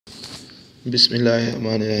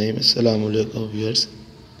बिस्मिल्लाहिर्रहमानिर्रहीम। अस्सलाम वालेकुम व्यूअर्स।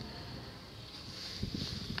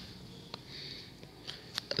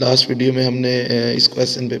 लास्ट वीडियो में हमने इस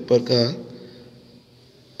क्वेश्चन पेपर का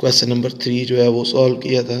क्वेश्चन नंबर 3 जो है वो सॉल्व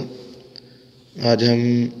किया था। आज हम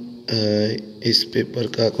इस पेपर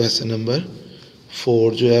का क्वेश्चन नंबर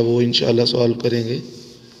 4 जो है वो इंशाल्लाह सॉल्व करेंगे।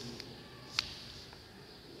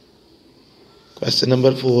 क्वेश्चन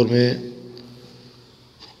नंबर 4 में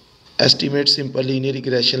estimate simple linear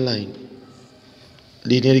regression line.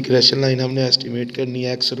 Linear regression line हमने एस्टीमेट करनी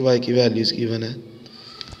है। एक्स और वाई की वैल्यूज़ गिवन है।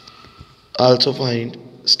 Also find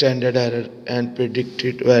standard error and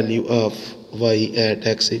predicted value of Y eight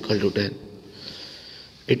x equal to 10।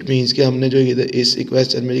 It means कि हमने जो इस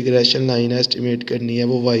इक्वेशन में रिग्रेशन लाइन एस्टिमेट करनी है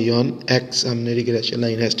वो वाई ऑन एक्स हमने रिग्रेशन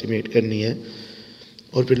लाइन एस्टिमेट करनी है,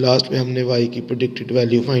 और फिर लास्ट में हमने वाई की प्रेडिक्टेड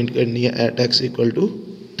वैल्यू फाइंड करनी है एट एक्स इक्वल टू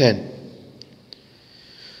 10।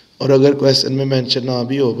 और अगर क्वेश्चन में मेंशन ना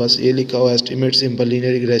भी हो, बस ये लिखा हो estimate simple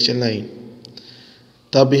linear regression line,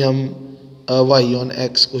 तब भी हम वाई ऑन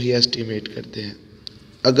एक्स को ही एस्टिमेट करते हैं।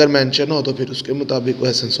 अगर मेंशन हो तो फिर उसके मुताबिक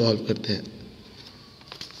क्वेश्चन सॉल्व करते हैं।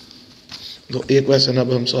 तो एक क्वेश्चन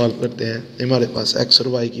अब हम सॉल्व करते हैं। हमारे पास एक्स और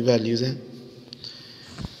वाई की वैल्यूज़ हैं।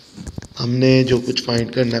 हमने जो कुछ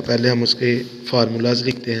फाइंड करना है पहले हम उसके फार्मूलाज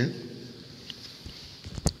लिखते हैं।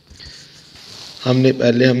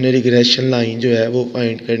 हमने रिग्रेशन लाइन जो है वो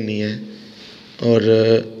फाइंड करनी है, और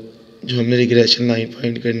जो हमने रिग्रेशन लाइन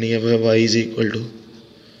फाइंड करनी है वह Y is equal to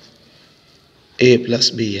A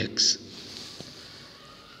plus B x.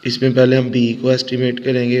 इसमें पहले हम b को एस्टिमेट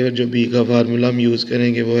करेंगे, और जो b का फार्मूला हम यूज़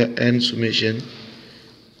करेंगे वो है n summation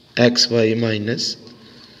x Y minus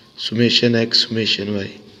summation x summation Y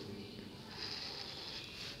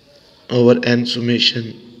over n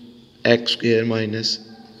summation x square minus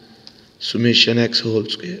summation x whole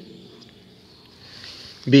square.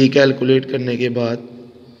 b calculate करने के बाद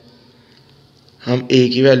हम a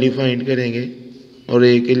की वैल्यू फाइंड करेंगे, और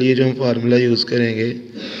a के लिए जो हम फार्मूला यूज़ करेंगे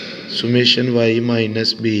summation Y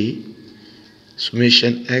minus B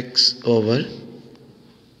summation x over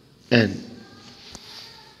N.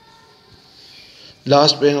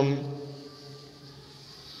 Last पे हम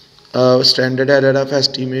स्टैंडर्ड एरर ऑफ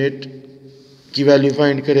एस्टीमेट की वैल्यू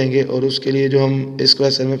फाइंड करेंगे, और उसके लिए जो हम इस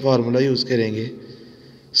क्वेश्चन में फार्मूला यूज़ करेंगे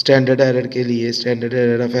स्टैंडर्ड एरर के लिए, स्टैंडर्ड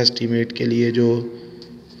एरर ऑफ एस्टीमेट के लिए जो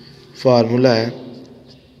फार्मूला है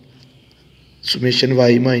summation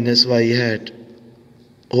Y minus Y hat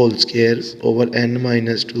whole square over n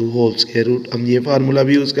minus 2 whole square root. हम ये फार्मूला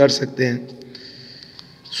भी यूज़ कर सकते हैं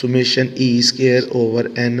summation E square over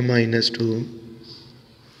n minus 2।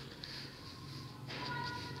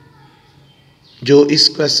 जो इस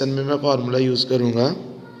क्वेश्चन में मैं फार्मूला यूज़ करूँगा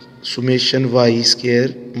सुमेशन वाई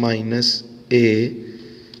स्क्वायर माइनस ए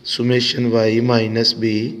summation Y minus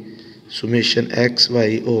B summation x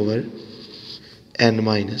Y over n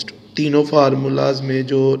minus 2। तीनों फार्मूलाज में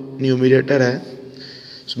जो न्यूमरेटर है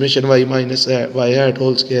summation Y minus Y hat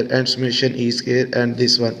whole square and summation E square and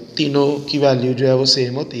this one, तीनों की value जो है वो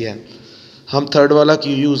same होती है। हम थर्ड वाला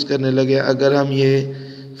क्यों यूज़ करने लगे? अगर हम ये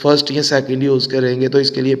फर्स्ट या सेकंड यूज़ करेंगे तो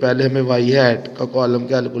इसके लिए पहले हमें वाई हैट का कॉलम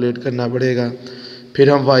कैलकुलेट करना पड़ेगा, फिर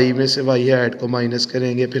हम वाई में से वाई हैट को माइनस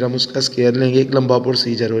करेंगे, फिर हम उसका स्क्वायर लेंगे, एक लंबा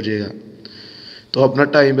प्रोसीजर हो जाएगा। तो अपना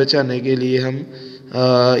टाइम बचाने के लिए हम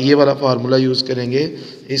ये वाला फार्मूला यूज़ करेंगे।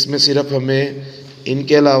 इसमें सिर्फ हमें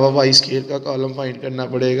इनके अलावा वाई स्क्वायर का कॉलम फाइंड करना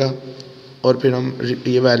पड़ेगा, और फिर हम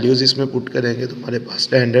ये वैल्यूज़ इसमें पुट करेंगे तो हमारे पास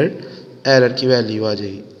स्टैंडर्ड एरर की वैल्यू आ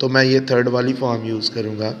जाएगी। तो मैं ये थर्ड वाली फॉर्म यूज़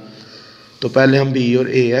करूँगा। तो पहले हम बी और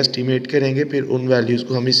ए एस्टिमेट करेंगे, फिर उन वैल्यूज़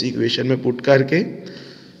को हम इस इक्वेशन में पुट करके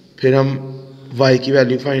फिर हम वाई की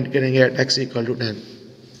वैल्यू फाइंड करेंगे एट एक्स इक्वल टू 10।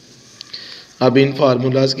 अब इन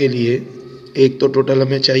फार्मूलाज के लिए एक तो टोटल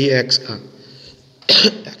हमें चाहिए एक्स का।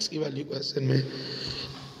 एक्स की वैल्यू क्वेश्चन में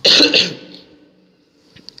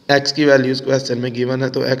एक्स की वैल्यूज़ क्वेश्चन में गिवन है,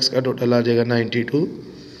 तो एक्स का टोटल आ जाएगा 92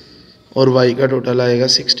 और वाई का टोटल आएगा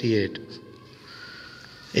 68।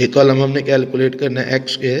 एक कॉलम हमने कैलकुलेट करना है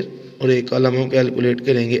एक्स स्क्वायर, और एक कॉलम हम कैलकुलेट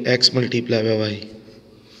करेंगे एक्स मल्टीप्लाई बाय वाई।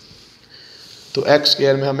 तो एक्स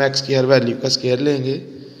स्क्वायर में हम एक्स की हर वैल्यू का स्क्वायर लेंगे,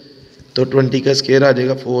 तो 20 का स्क्वायर आ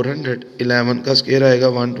जाएगा 400, 11 का स्क्वायर आएगा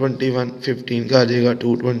 121, 15 का आ जाएगा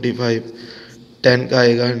 225, 10 का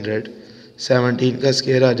आएगा 100, 17 का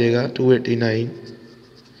स्क्वायर आ जाएगा 289,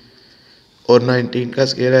 और 19 का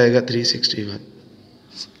स्क्वायर आएगा 361।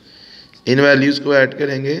 इन वैल्यूज़ को ऐड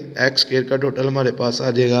करेंगे, एक्स स्क्वायर का टोटल हमारे पास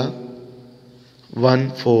आ जाएगा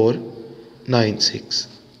 1496।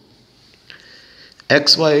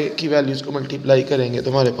 एक्स वाई की वैल्यूज़ को मल्टीप्लाई करेंगे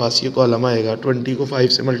तो हमारे पास ये कॉलम आएगा। 20 को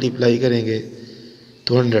 5 से मल्टीप्लाई करेंगे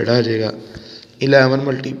तो 100 आ जाएगा। 11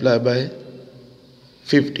 मल्टीप्लाई बाय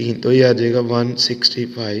 15 तो ये आ जाएगा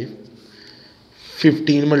 165,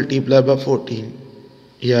 15 मल्टीप्लाई बाय 14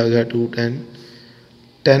 ये आ गया 210,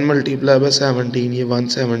 10 मल्टीप्लाई बाय 17 ये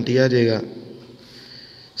 170 आ जाएगा,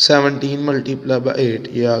 17 मल्टीप्लाई बाय 8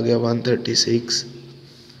 ये आ गया 136,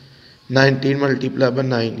 19 मल्टीप्लाई बाय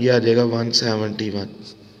 9 ये आ जाएगा 171।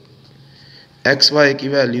 एक्स वाई की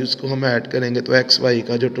वैल्यूज़ को हम ऐड करेंगे तो एक्स वाई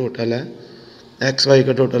का जो टोटल है, एक्स वाई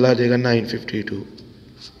का टोटल आ जाएगा 952।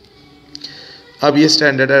 अब ये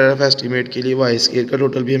स्टैंडर्ड एरर ऑफ एस्टीमेट के लिए वाई स्केयर का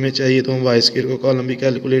टोटल भी हमें चाहिए, तो हम वाई स्केयर को कॉलम भी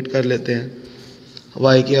कैलकुलेट कर लेते हैं।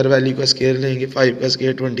 वाई की हर वैल्यू का स्केयर लेंगे, 5 का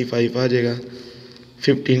स्केयर 25 आ जाएगा,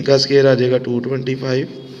 15 का स्केयर आ जाएगा 225,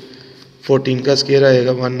 14 का स्केयर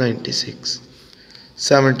आएगा 196,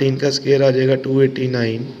 17 का स्केयर आ जाएगा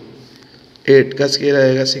 289, 8 का स्केयर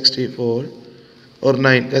आएगा 64 और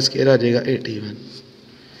 9 का स्केयर आ जाएगा 81।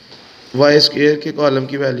 वाई स्केयर के कॉलम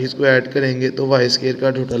की वैल्यूज़ को ऐड करेंगे तो वाई स्केयर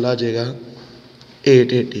का टोटल आ जाएगा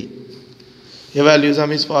 880। ये वैल्यूज़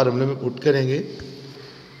हम इस फार्मूले में पुट करेंगे,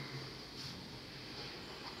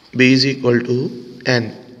 b is equal to n,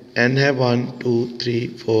 n है 1 2 3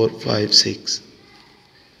 4 5 6,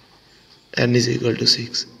 n is equal to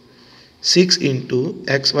 6, 6 into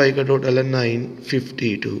x Y का टोटल है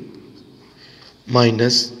 952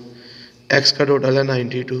 माइनस एक्स का टोटल है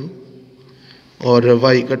 92 और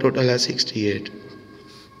वाई का टोटल है 68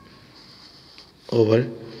 ओवर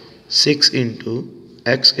 6 इंटू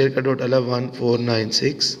एक्स स्क्वायर का टोटल है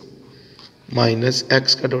 1496 माइनस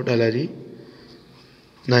एक्स का टोटल है जी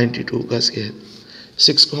 92 का स्क्वायर।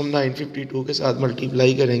 6 को हम 952 के साथ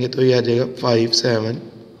मल्टीप्लाई करेंगे तो ये आ जाएगा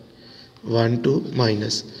 5712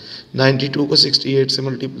 माइनस 92 को 68 से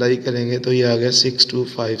मल्टीप्लाई करेंगे तो ये आ गया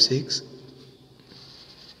 6256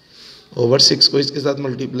 ओवर 6 को इसके साथ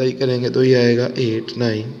मल्टीप्लाई करेंगे तो ये आएगा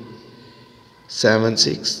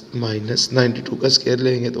 8976 माइनस 92 का स्क्वायर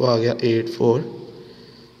लेंगे तो आ गया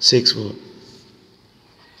 8464।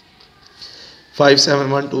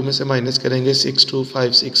 5712 में से माइनस करेंगे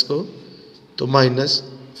 6256 को तो माइनस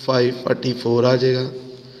 544 आ जाएगा।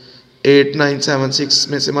 8976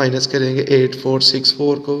 में से माइनस करेंगे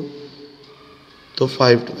 8464 को तो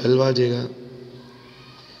 512 आ जाएगा।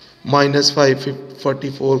 माइनस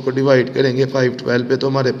 544 को डिवाइड करेंगे 512 पे तो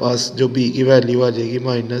हमारे पास जो b की वैल्यू आ जाएगी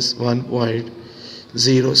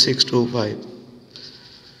 -1.0625।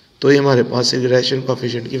 तो ये हमारे पास रिग्रेशन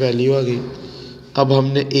कोएफिशिएंट की वैल्यू आ गई। अब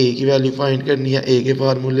हमने a की वैल्यू फाइंड करनी है। a के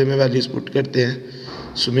फार्मूले में वैल्यूज पुट करते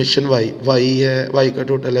हैं। सुमेशन y है, y का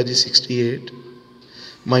टोटल है जी 68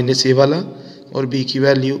 माइनस a वाला और b की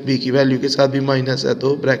वैल्यू के साथ भी माइनस है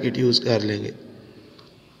तो ब्रैकेट यूज़ कर लेंगे।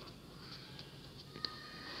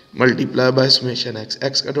 मल्टीप्लाई बाय सुमेशन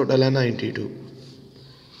x का टोटल है 92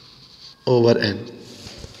 over n।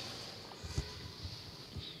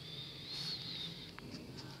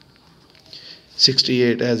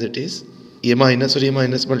 As it is, ये माइनस और ये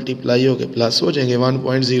माइनस मल्टीप्लाई होकर प्लस हो जाएंगे।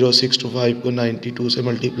 1.0625 को 92 से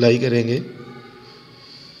मल्टीप्लाई करेंगे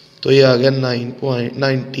तो ये आ गया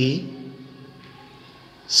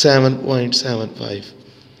 97.75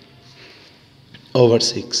 ओवर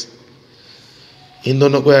 6। इन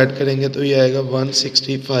दोनों को ऐड करेंगे तो ये आएगा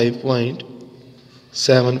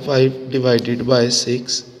 165.75 डिवाइडेड बाय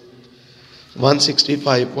 6।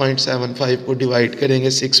 165.75 को डिवाइड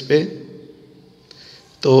करेंगे 6 पे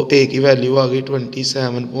तो a की वैल्यू आ गई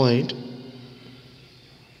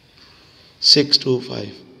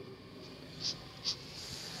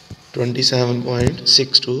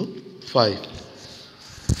 27.625।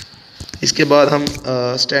 इसके बाद हम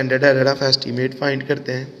standard error of estimate find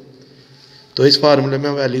करते हैं। तो इस फार्मूले में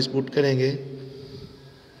हम वैल्यूज पुट करेंगे।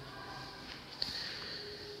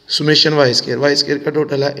 सुमेशन वाई स्केयर का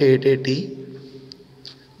टोटल है 880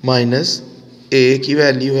 माइनस a की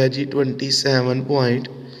वैल्यू है जी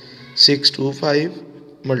 27.625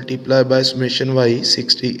 multiply by summation y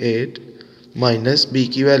 68 minus b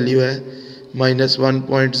की वैल्यू है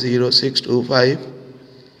 -1.0625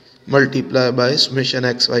 multiply by summation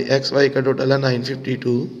x Y का टोटल है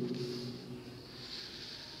 952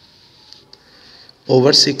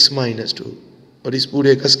 ओवर 6 माइनस 2 और इस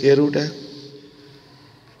पूरे का स्क्वायर रूट है।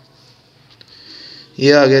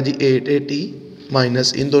 ये आ गया जी 880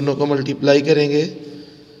 माइनस इन दोनों को मल्टीप्लाई करेंगे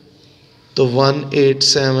तो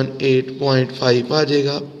 1878.5 आ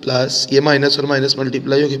जाएगा प्लस ये माइनस और माइनस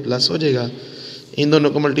मल्टीप्लाई होकर प्लस हो जाएगा। इन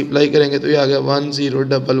दोनों को मल्टीप्लाई करेंगे तो ये आ गया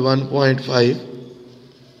 1011.5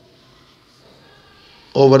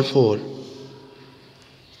 ओवर 4।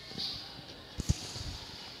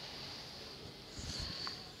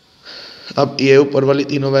 अब ये ऊपर वाली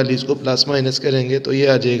तीनों वैल्यूज़ को प्लस माइनस करेंगे तो ये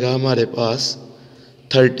आ जाएगा हमारे पास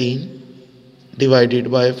 13 डिवाइडेड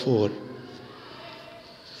बाय 4।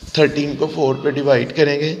 13 को 4 पे डिवाइड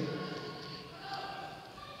करेंगे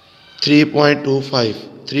 3.25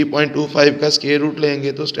 3.25 का स्क्वायर रूट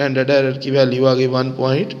लेंगे तो स्टैंडर्ड एरर की वैल्यू आ गई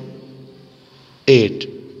 1.8।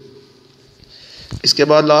 इसके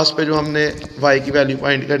बाद लास्ट पे जो हमने y की वैल्यू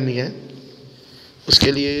फाइंड करनी है,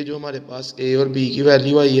 उसके लिए जो हमारे पास a और b की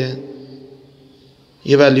वैल्यू आई है,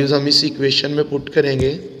 ये वैल्यूज़ हम इस इक्वेशन में पुट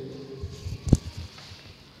करेंगे।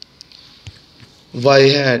 y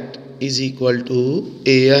hat is equal to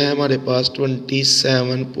a है हमारे पास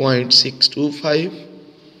 27.625,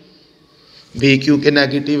 b क्यू के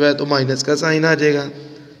नेगेटिव है तो माइनस का साइन आ जाएगा,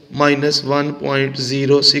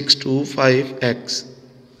 -1.0625x।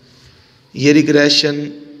 ये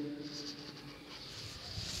रिग्रेशन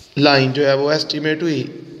लाइन जो है वो एस्टिमेट हुई।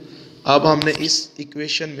 अब हमने इस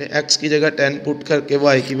इक्वेशन में x की जगह 10 पुट करके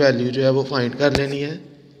y की वैल्यू जो है वो फाइंड कर लेनी है।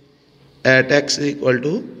 Eight x equal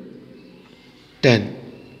to 10,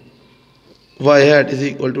 y hat is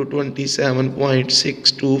equal to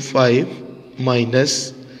 27.625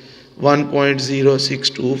 minus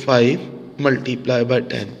 1.0625 multiply by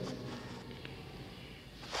 10।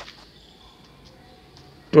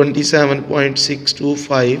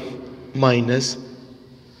 27.625 minus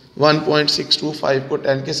 1.625 को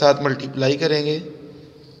 10 के साथ मल्टीप्लाई करेंगे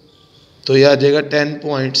तो यह आ जाएगा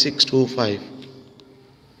 10.625।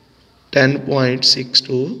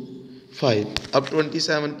 अब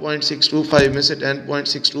 27.625 में से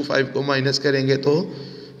 10.625 को माइनस करेंगे तो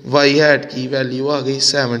y हैट की वैल्यू आ गई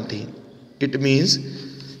 17। It means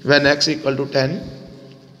when x equal to 10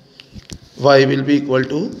 y will be equal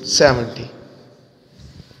to 70।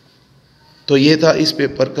 तो ये था इस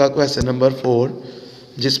पेपर का क्वेश्चन नंबर 4,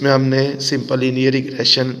 जिसमें हमने सिंपल लीनियर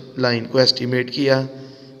रिग्रेशन लाइन को एस्टिमेट किया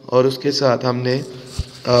और उसके साथ हमने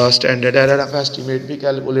स्टैंडर्ड एरर ऑफ एस्टिमेट भी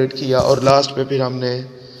कैलकुलेट किया और लास्ट पे फिर हमने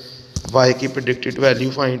y की प्रेडिक्टेड वैल्यू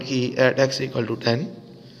फाइंड की एट x इक्वल टू 10।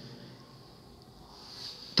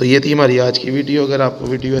 तो ये थी हमारी आज की वीडियो। अगर आपको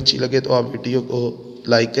वीडियो अच्छी लगे तो आप वीडियो को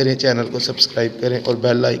लाइक करें, चैनल को सब्सक्राइब करें और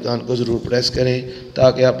बेल आइकन को ज़रूर प्रेस करें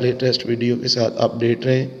ताकि आप लेटेस्ट वीडियो के साथ अपडेट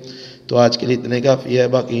रहें। तो आज के लिए इतने काफ़ी है,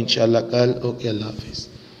 बाकी इंशाल्लाह कल। ओके, अल्लाह हाफिज़।